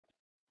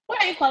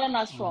you calling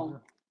us Mhm.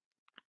 from?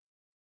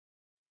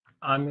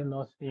 I'm in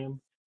Osim.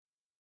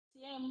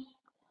 OCM.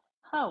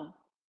 How?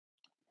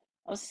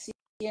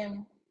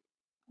 OCM.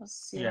 Yeah.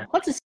 OCM.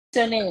 What is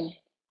your name?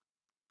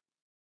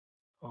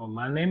 Oh,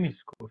 my name is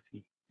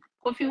Kofi.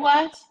 Kofi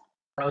what?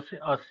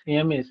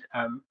 Osim is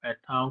a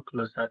town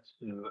closer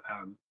to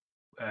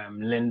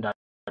Linda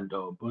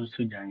or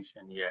Bunsu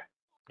Junction. Yeah.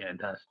 Yeah,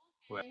 that's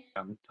where Okay.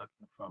 I'm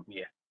talking from.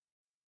 Yeah.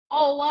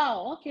 Oh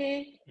wow,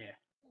 okay. Yeah.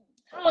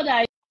 How old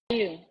are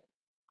you?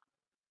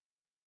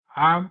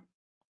 I'm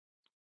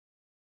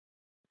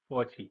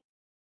 40.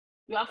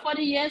 You are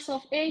 40 years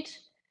of age.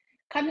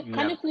 Can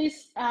Yeah. you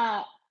please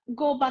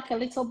go back a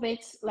little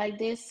bit like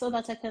this so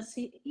that I can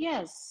see?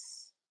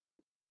 Yes.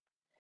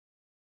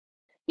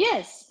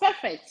 Yes,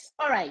 perfect.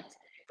 All right.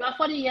 You are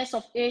 40 years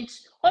of age.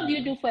 What do you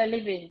Hmm. do for a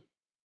living?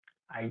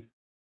 I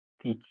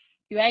teach.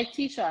 You are a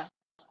teacher.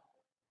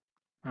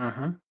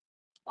 Mm-hmm.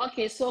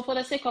 Okay, so for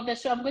the sake of the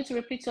show, I'm going to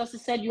repeat what you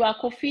said. You are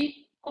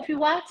Kofi. Kofi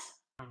what?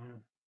 Mm-hmm.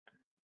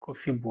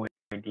 Coffee boy.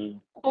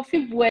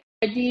 Kofi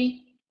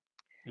Buedi.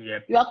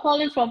 Yep. You are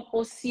calling from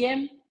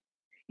OCM.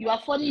 You are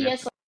 40 Yep.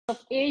 years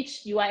of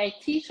age. You are a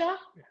teacher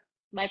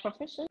by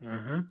profession.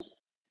 Mm-hmm.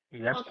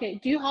 Yep. Okay,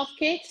 do you have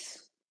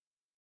kids?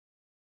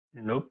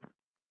 Nope.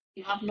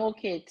 You have no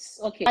kids.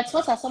 Okay, but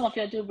what are some of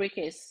your deal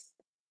breakers?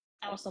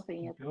 I was not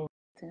paying your Deal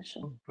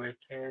attention.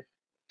 breakers.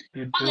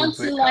 You What deal don't you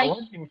breaker. like?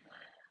 What do you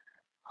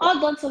What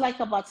don't you like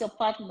about your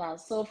partner?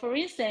 So, for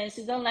instance,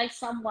 you don't like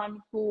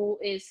someone who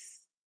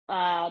is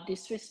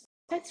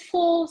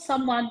disrespectful,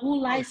 someone who Oh,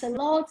 lies a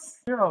lot.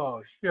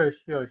 What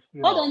sure.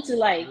 don't you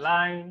like?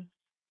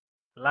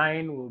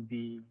 Line will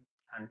be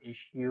an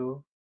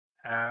issue.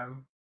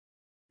 Um,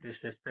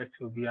 Disrespect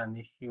will be an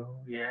issue.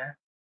 Yeah,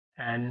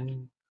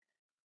 and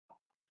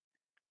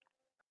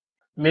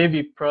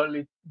maybe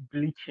probably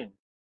bleaching.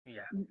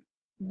 Yeah,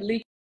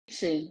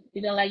 Bleaching.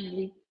 You don't like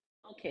bleach.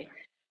 Okay.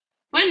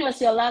 When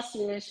was your last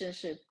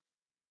relationship?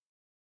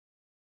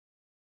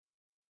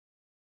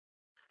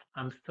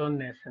 I'm still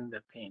nursing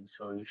the pain,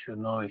 so you should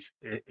know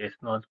it's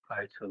not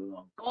quite so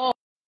long.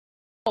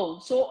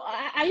 So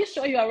are you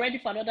sure you are ready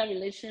for another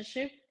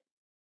relationship?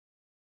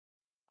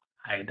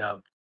 I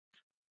doubt.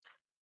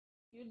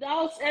 You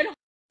doubt, and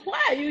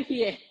why are you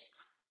here?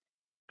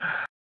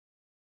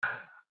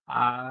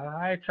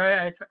 I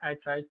tried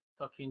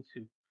talking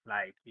to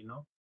like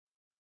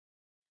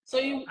So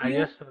you I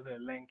you just saw the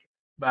link,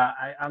 but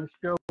I'm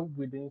sure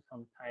within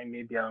some time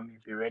maybe I'll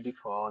be ready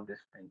for all these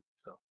things.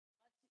 So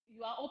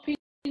you are open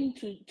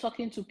to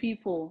talking to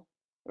people,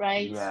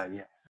 right?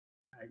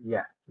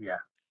 yeah.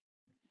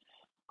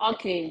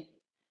 Okay.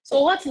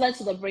 So what led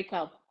to the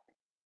breakup?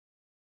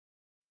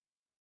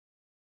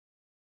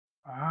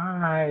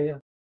 I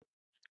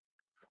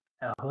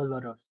a whole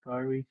lot of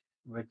stories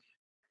which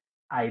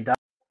I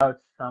doubt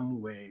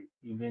some were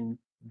even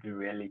the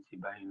reality,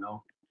 but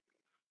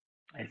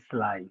it's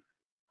life.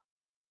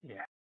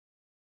 Yeah,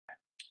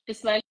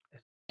 It's like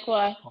it's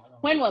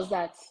when was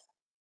that?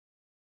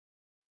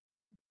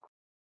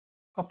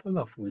 a couple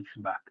of weeks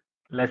back.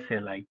 Let's say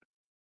like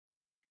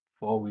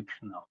 4 weeks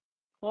now.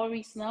 4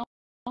 weeks now?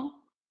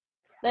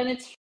 Then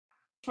it's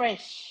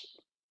fresh.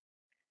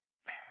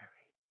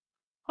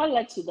 What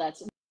led to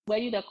that? Were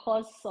you the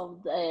cause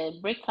of the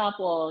breakup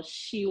or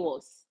she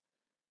was?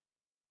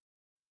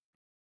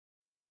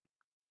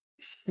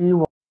 She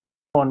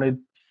wanted,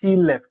 she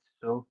left,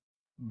 so,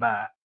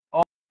 but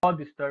all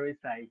the stories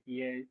I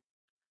hear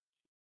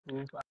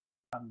prove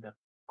I'm the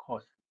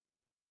cause.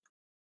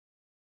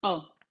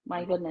 Oh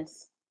my So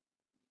goodness.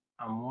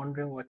 I'm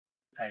wondering what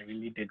I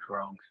really did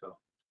wrong. So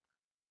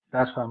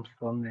that's why I'm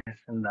still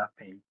nursing that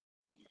pain.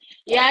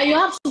 Yeah, you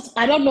have to,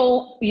 I don't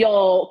know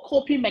your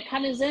coping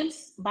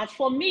mechanisms, but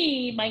for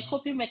me, my Hmm.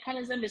 coping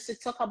mechanism is to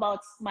talk about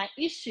my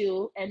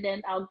issue and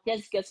then I'll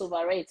just get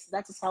over it.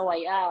 That is how I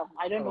am.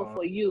 I don't know Oh,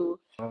 for you.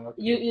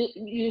 You okay. you,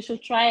 you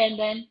should try and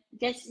then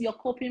get your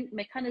coping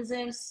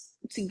mechanisms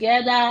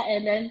together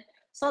and then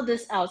sort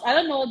this out. I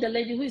don't know the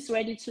lady who is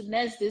ready to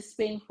nurse this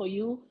pain for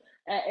you.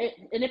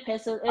 Any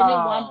person,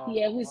 anyone Oh,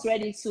 here who is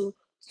ready to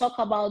talk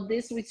about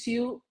this with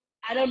you.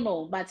 I don't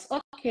know, but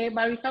okay,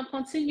 but we can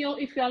continue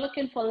if you are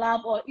looking for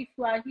love or if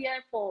you are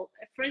here for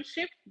a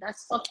friendship,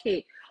 that's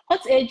okay.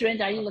 What age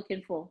range are you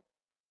looking for?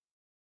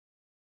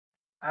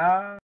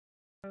 uh,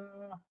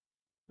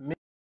 may-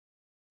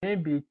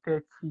 maybe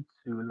 30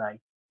 to like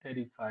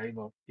 35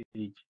 of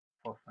age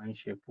for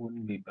friendship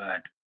wouldn't be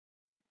bad.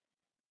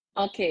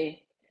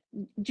 Okay.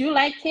 Do you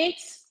like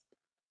kids?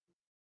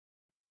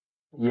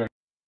 Yeah,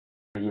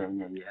 yeah.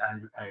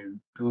 I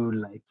do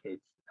like it.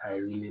 I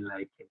really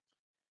like it.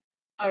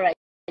 All right.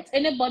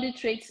 Any body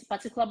traits,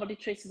 particular body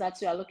traits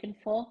that you are looking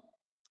for?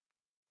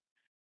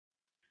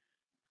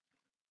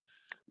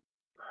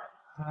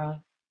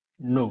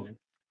 No,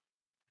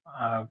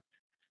 uh,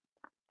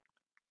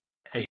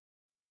 a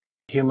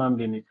human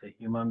being is a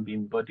human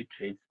being. Body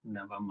traits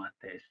never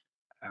matters.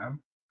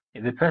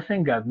 If the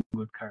person got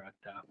good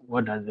character,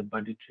 what does the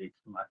body traits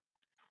matter?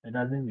 It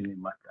doesn't really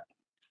matter.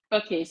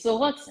 Okay, so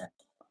what's Yeah.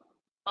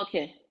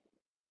 okay,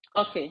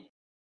 okay.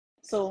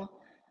 So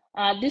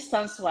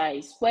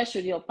Distance-wise, where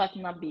should your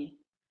partner be?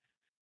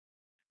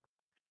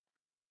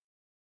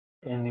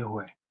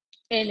 Anywhere.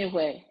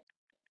 Anywhere.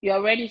 You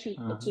are ready to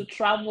Mm-hmm.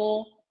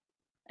 travel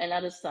and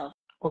other stuff.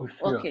 Oh,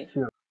 Okay.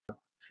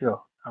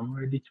 sure. I'm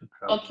ready to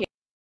travel.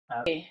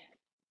 Okay.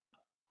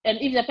 And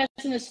if the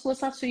person is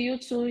closer to you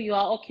too, you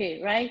are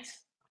okay, right?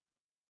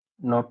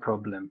 No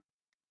problem.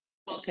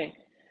 Okay.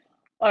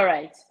 All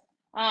right.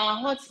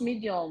 Hot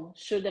medium,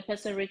 should the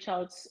person reach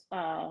out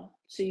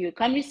to you?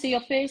 Can we see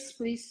your face,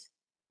 please?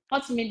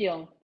 Hot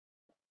medium.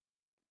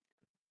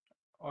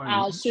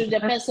 Should the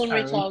person Can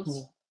reach reach out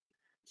me.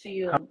 to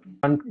you?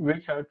 Can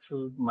reach out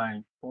to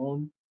my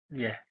phone.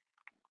 Yeah.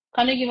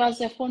 Can you give us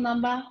the phone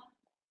number?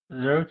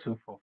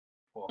 0244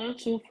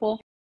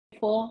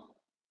 0244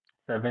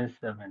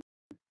 77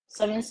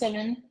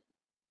 77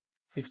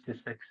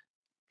 56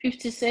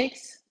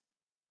 56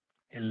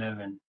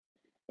 11.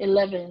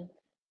 11.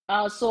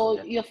 So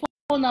Yeah. your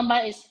phone number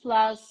is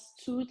plus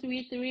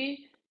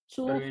 233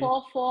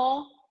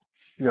 244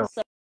 Sure.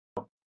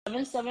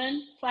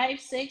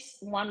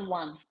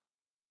 775611.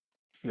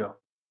 Sure.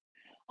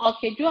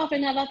 Okay, do you have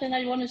any other thing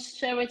that you want to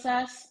share with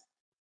us?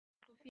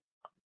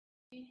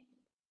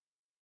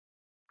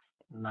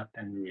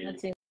 Nothing really.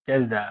 Nothing.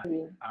 Just that,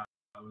 Really.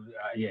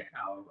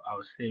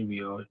 I'll say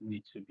we all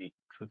need to be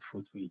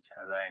truthful to each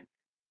other, and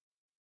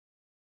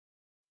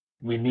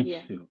we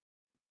need to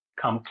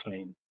come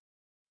clean.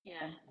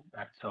 Yeah.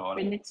 That's all.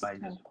 We need to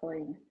come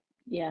clean.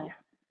 Yeah.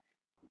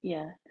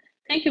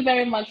 Thank you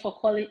very much for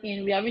calling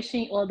in. We are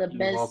wishing you all the You're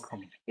best.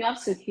 welcome. You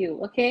have to heal,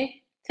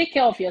 okay? Take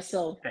care of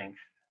yourself. Thanks.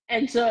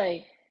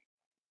 Enjoy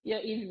your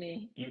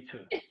evening. You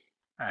too.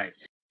 All right.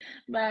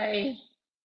 Bye.